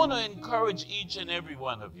 I want to encourage each and every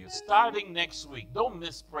one of you, starting next week, don't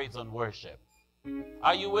miss praise and worship.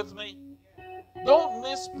 Are you with me? Don't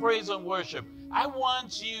miss praise and worship. I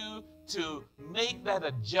want you to make that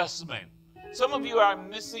adjustment. Some of you are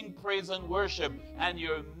missing praise and worship, and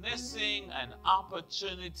you're missing an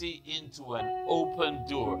opportunity into an open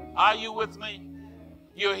door. Are you with me?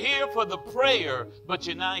 You're here for the prayer, but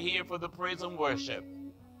you're not here for the praise and worship.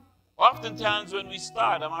 Oftentimes when we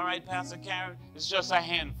start, am I right, Pastor Karen? It's just a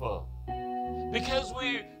handful. Because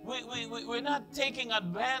we're not taking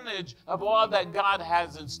advantage of all that God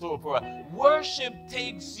has in store for us. Worship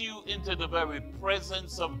takes you into the very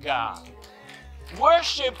presence of God.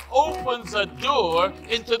 Worship opens a door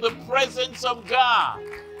into the presence of God.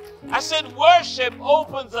 I said worship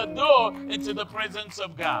opens a door into the presence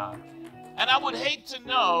of God. And I would hate to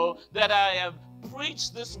know that I have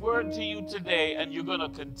preached this word to you today and you're going to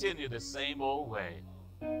continue the same old way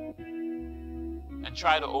and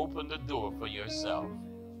try to open the door for yourself.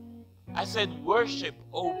 I said worship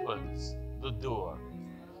opens the door.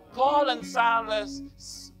 Paul and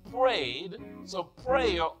Silas prayed, so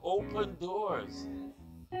prayer opened doors.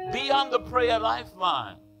 Be on the prayer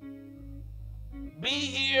lifeline. Be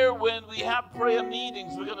here when we have prayer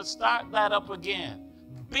meetings. We're going to start that up again.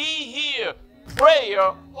 Be here.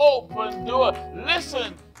 Prayer opened door.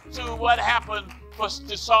 Listen to what happened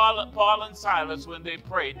to Paul and Silas when they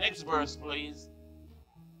prayed. Next verse, please.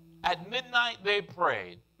 At midnight they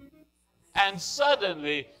prayed. And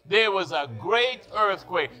suddenly there was a great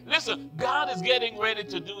earthquake. Listen, God is getting ready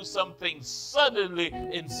to do something suddenly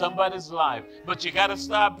in somebody's life. But you got to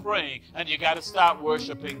start praying and you got to start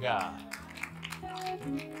worshiping God.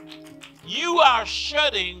 You are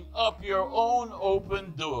shutting up your own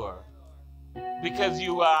open door because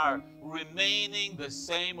you are remaining the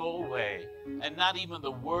same old way. And not even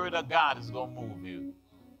the word of God is going to move you.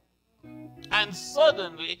 And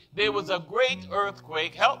suddenly there was a great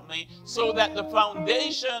earthquake, help me, so that the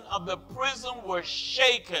foundation of the prison was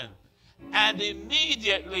shaken. And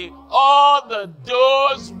immediately all the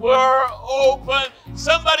doors were open.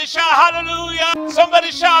 Somebody shout hallelujah.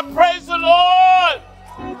 Somebody shout praise the Lord.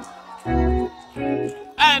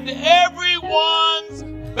 And everyone's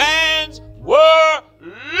bands were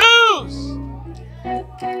loose.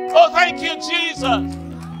 Oh, thank you, Jesus.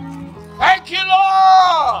 Thank you,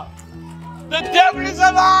 Lord. The devil is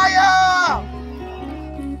a liar.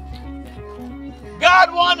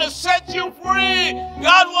 God wants to set you free.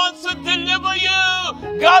 God wants to deliver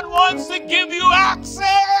you. God wants to give you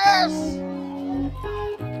access.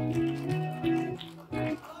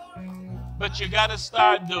 But you got to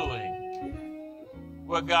start doing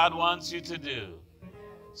what God wants you to do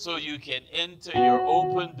so you can enter your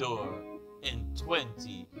open door in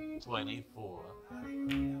 2024.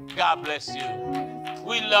 God bless you.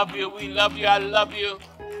 We love you. We love you. I love you.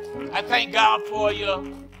 I thank God for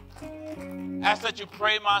you. Ask that you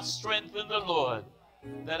pray my strength in the Lord,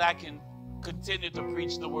 that I can continue to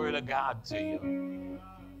preach the word of God to you.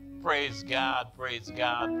 Praise God. Praise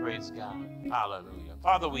God. Praise God. Hallelujah.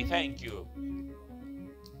 Father, we thank you.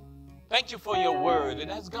 Thank you for your word. It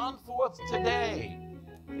has gone forth today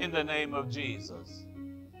in the name of Jesus.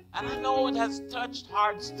 And I know it has touched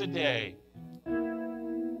hearts today.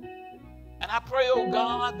 And I pray, oh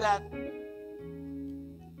God, that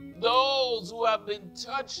those who have been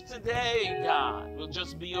touched today, God, will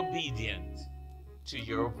just be obedient to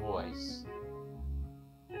your voice.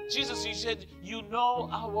 Jesus, you said, you know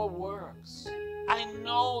our works. I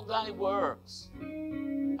know thy works.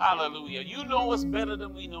 Hallelujah. You know us better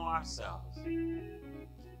than we know ourselves.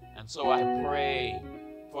 And so I pray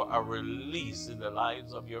for a release in the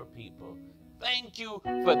lives of your people. Thank you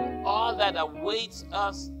for all that awaits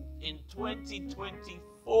us in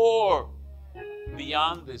 2024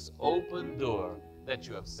 beyond this open door that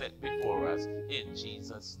you have set before us in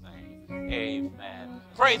Jesus' name. Amen.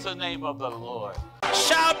 Praise the name of the Lord.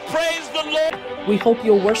 Shout praise the Lord. We hope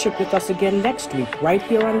you'll worship with us again next week right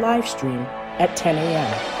here on live stream at 10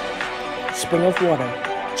 a.m. Spring of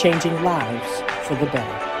Water, changing lives for the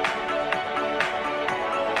better.